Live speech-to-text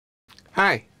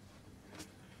Hi,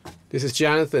 this is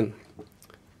Jonathan.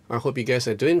 I hope you guys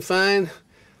are doing fine.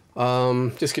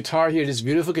 This guitar here, this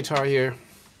beautiful guitar here.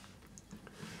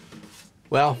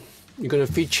 Well, you're gonna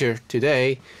feature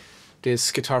today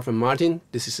this guitar from Martin.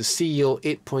 This is a CEO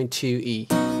 8.2E.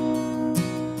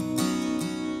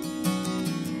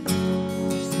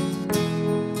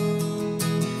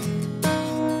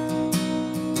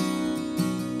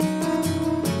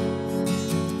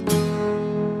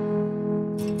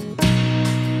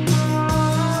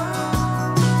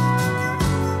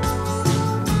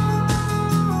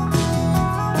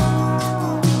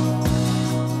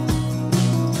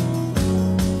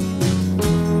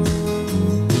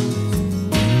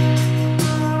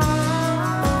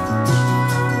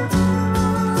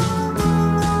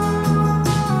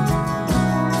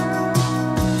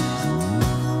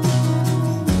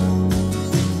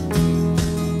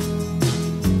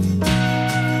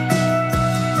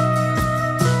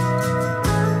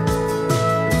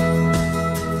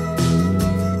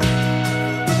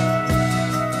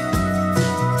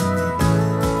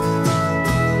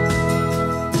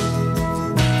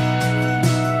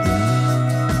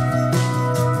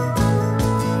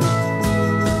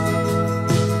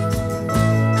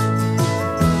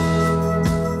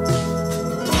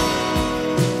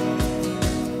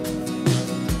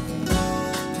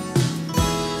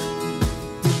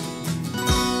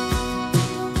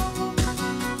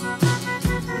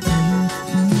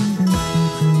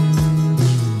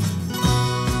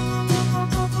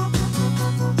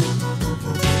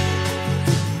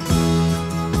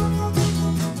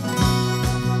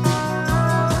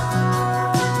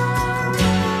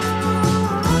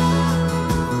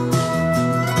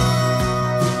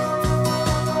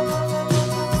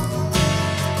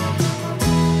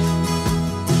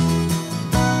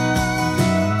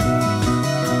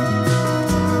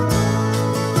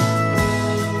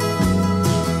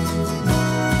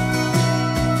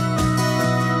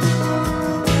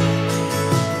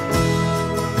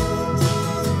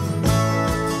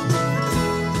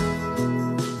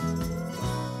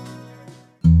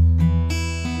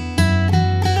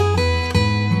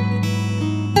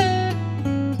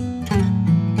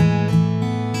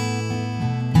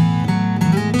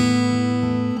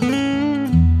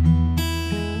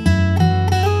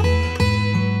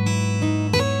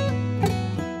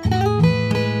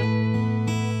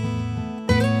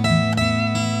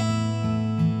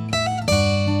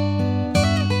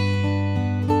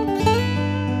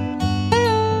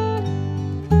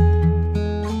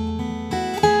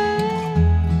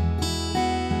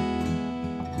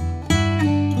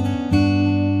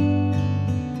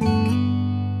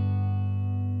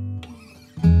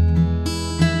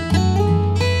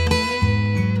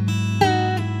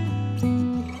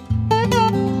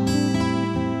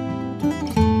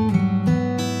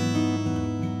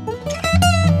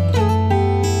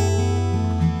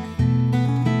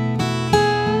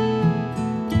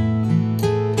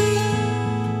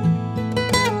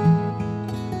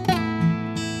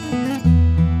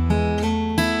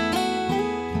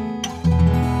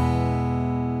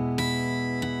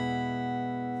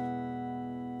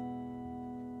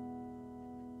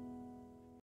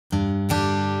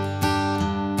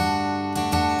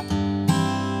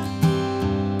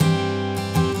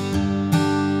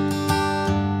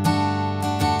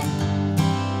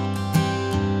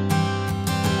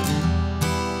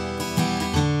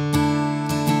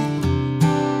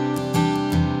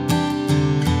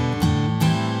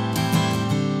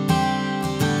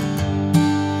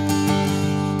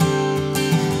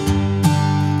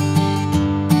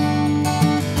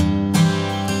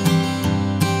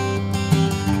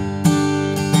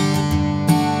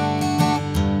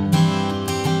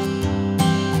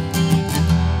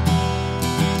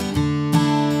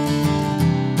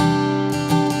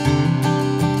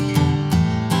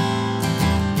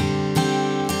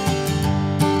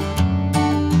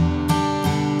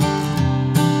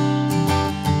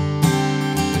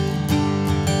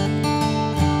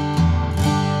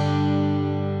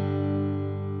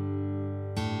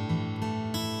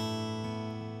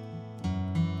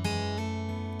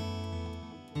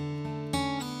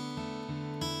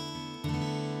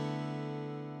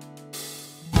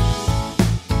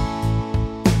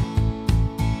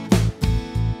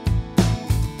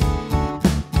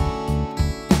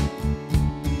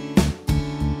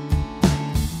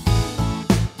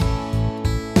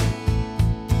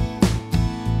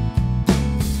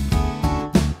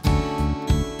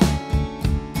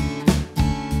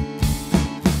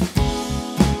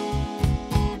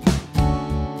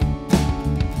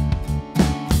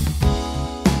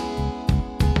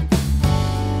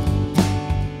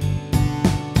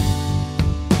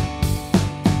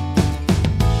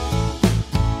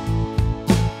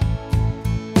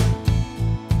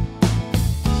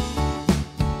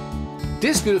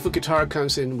 This beautiful guitar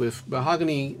comes in with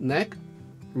mahogany neck,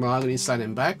 mahogany side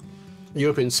and back,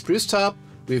 European spruce top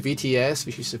with VTS,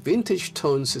 which is a vintage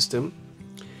tone system,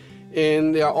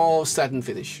 and they are all satin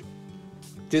finish.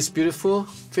 This beautiful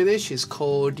finish is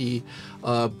called the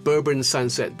Bourbon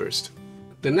Sunset Burst.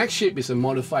 The neck shape is a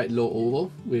modified low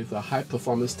oval with a high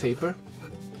performance taper.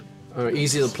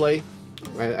 Easy to play.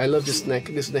 I love this neck.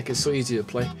 This neck is so easy to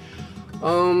play.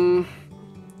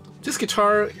 This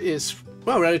guitar is,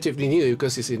 well, relatively new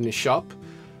because it's in the shop.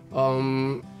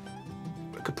 I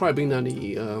could probably bring down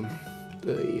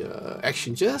the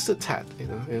action just a tad, you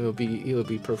know, it'll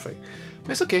be perfect.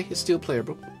 But it's okay, it's still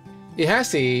playable. It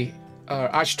has a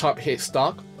archtop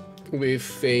headstock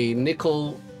with a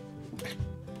nickel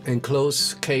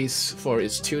enclosed case for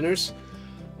its tuners.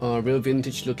 Real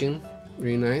vintage looking,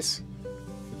 really nice.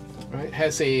 Right,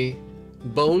 has a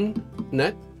bone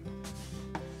nut,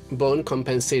 bone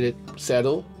compensated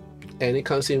saddle, and it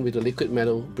comes in with the liquid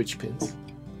metal bridge pins.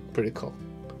 Pretty cool.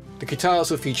 The guitar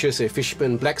also features a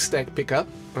Fishman black stack pickup.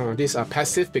 These are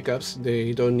passive pickups,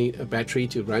 they don't need a battery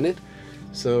to run it,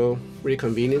 so really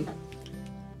convenient.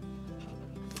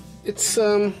 It's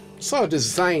sort of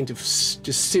designed to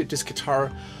suit this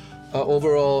guitar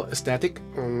overall aesthetic.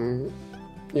 You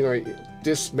know,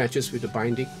 this matches with the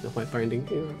binding, the white binding,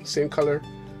 you know, same color,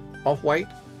 off-white,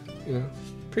 you know,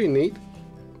 pretty neat.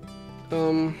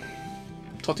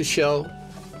 Tortoiseshell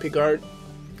pickguard,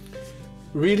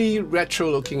 really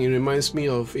retro looking. It reminds me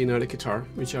of another guitar,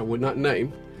 which I would not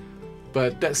name,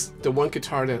 but that's the one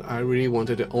guitar that I really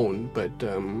wanted to own, but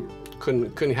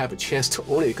couldn't have a chance to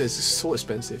own it because it's so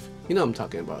expensive. You know what I'm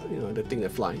talking about, you know, the thing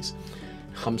that flies,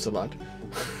 hums a lot.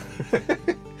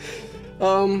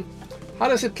 How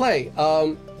does it play?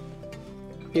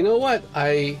 You know what?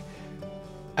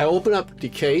 I open up the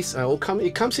case.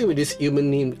 It comes in with this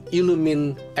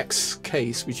Illumin X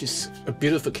case, which is a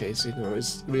beautiful case. You know,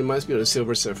 it reminds me of the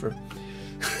Silver Surfer.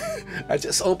 I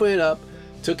just opened it up,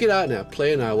 took it out, and I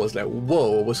played, and I was like,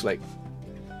 whoa! I was like,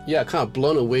 yeah, kind of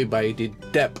blown away by the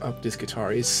depth of this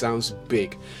guitar. It sounds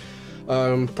big,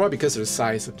 probably because of the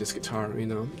size of this guitar. You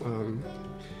know.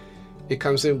 It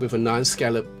comes in with a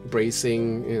non-scallop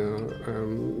bracing, you know,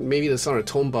 maybe the sound of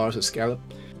tone bars or scallop.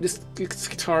 This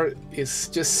guitar is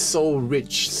just so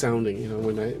rich sounding, you know.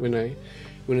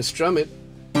 When I strum it,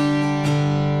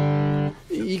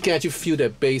 you can actually feel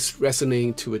that bass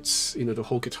resonating to its, you know, the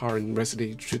whole guitar and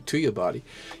resonating to your body.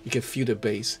 You can feel the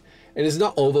bass, and it's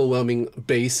not overwhelming,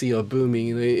 bassy or booming.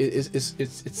 You know,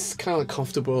 it's kind of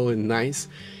comfortable and nice.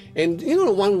 And you know,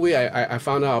 the one way I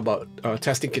found out about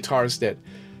testing guitars that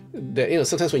you know,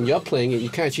 sometimes when you're playing it, you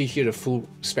can't actually hear the full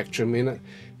spectrum. And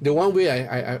the one way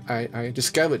I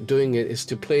discovered doing it is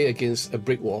to play against a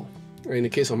brick wall. In the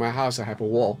case of my house, I have a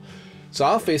wall, so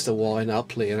I'll face the wall and I'll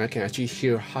play, and I can actually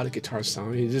hear how the guitar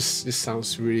sounds. This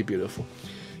sounds really beautiful.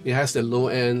 It has the low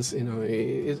ends, you know.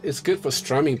 It's good for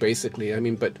strumming basically. I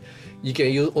mean, but you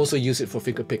can also use it for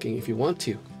finger picking if you want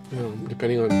to, you know,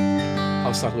 depending on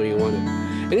how subtle you want it.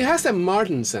 And it has that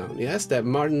Martin sound. It has that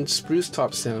Martin spruce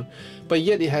top sound, but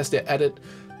yet it has the added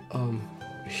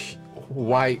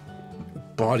wide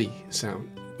body sound,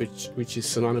 which is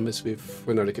synonymous with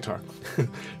another guitar,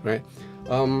 right?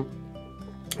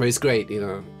 But it's great, you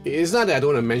know. It's not that I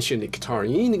don't want to mention the guitar.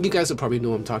 You guys will probably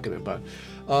know what I'm talking about.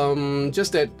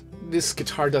 Just that this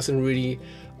guitar doesn't really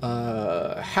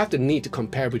have the need to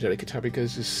compare with the other guitar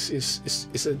because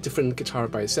it's a different guitar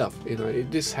by itself. You know,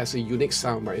 this has a unique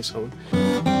sound by its own,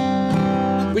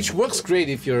 which works great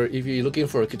if you're looking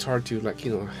for a guitar to, like,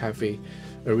 you know, have a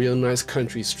real nice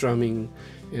country strumming,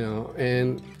 you know.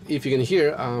 And if you can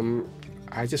hear,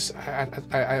 I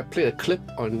played a clip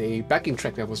on a backing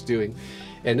track that I was doing,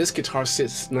 and this guitar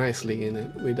sits nicely in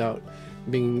it without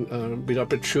being without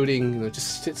protruding, you know,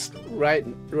 just sits right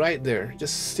there,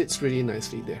 just sits really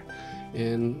nicely there.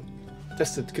 And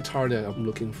that's the guitar that I'm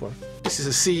looking for. This is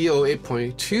a CEO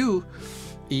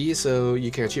 8.2E, so you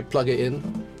can actually plug it in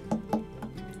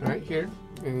right here,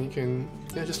 and you can,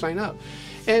 yeah, just line up.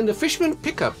 And the Fishman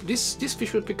pickup, this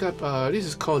Fishman pickup, this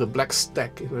is called a black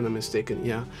stack, if I'm not mistaken.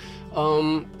 Yeah,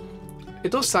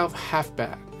 it don't sound half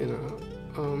bad, you know.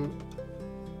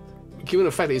 Given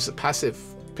the fact that it's a passive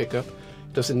pickup,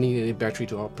 doesn't need any battery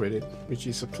to operate it, which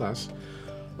is a plus.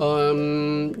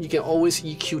 You can always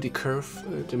EQ the curve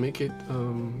to make it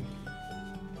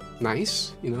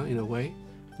nice, you know, in a way,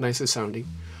 nicer sounding.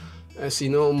 As you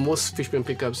know, most Fishman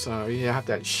pickups you have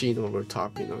that sheen over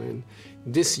top, you know, and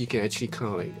this you can actually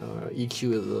kind of like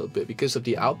EQ it a little bit because of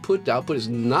the output. The output is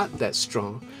not that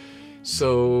strong,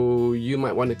 so you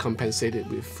might want to compensate it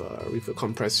with a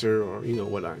compressor or, you know,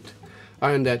 whatnot.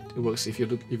 Other than that, it works if you're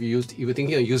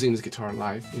thinking of using this guitar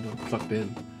live, you know, plugged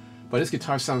in. But this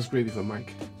guitar sounds great with a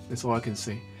mic. That's all I can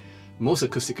say. Most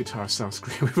acoustic guitars sounds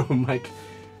great with a mic.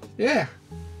 Yeah,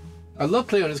 I love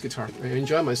playing on this guitar. I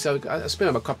enjoy myself. I spent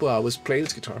about a couple hours playing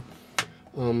this guitar.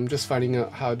 Just finding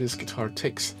out how this guitar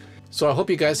ticks. So I hope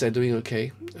you guys are doing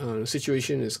okay. The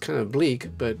situation is kind of bleak,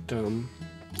 but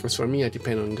as for me, I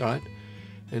depend on God,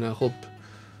 and I hope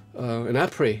and I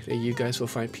pray that you guys will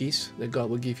find peace, that God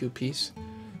will give you peace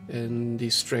and the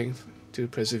strength to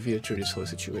persevere through this whole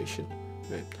situation.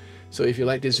 Right? So if you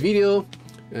like this video,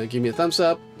 give me a thumbs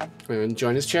up and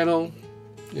join this channel.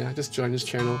 Yeah, just join this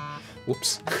channel.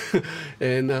 Whoops.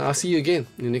 And I'll see you again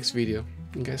in the next video.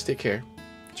 You guys take care.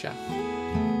 Ciao.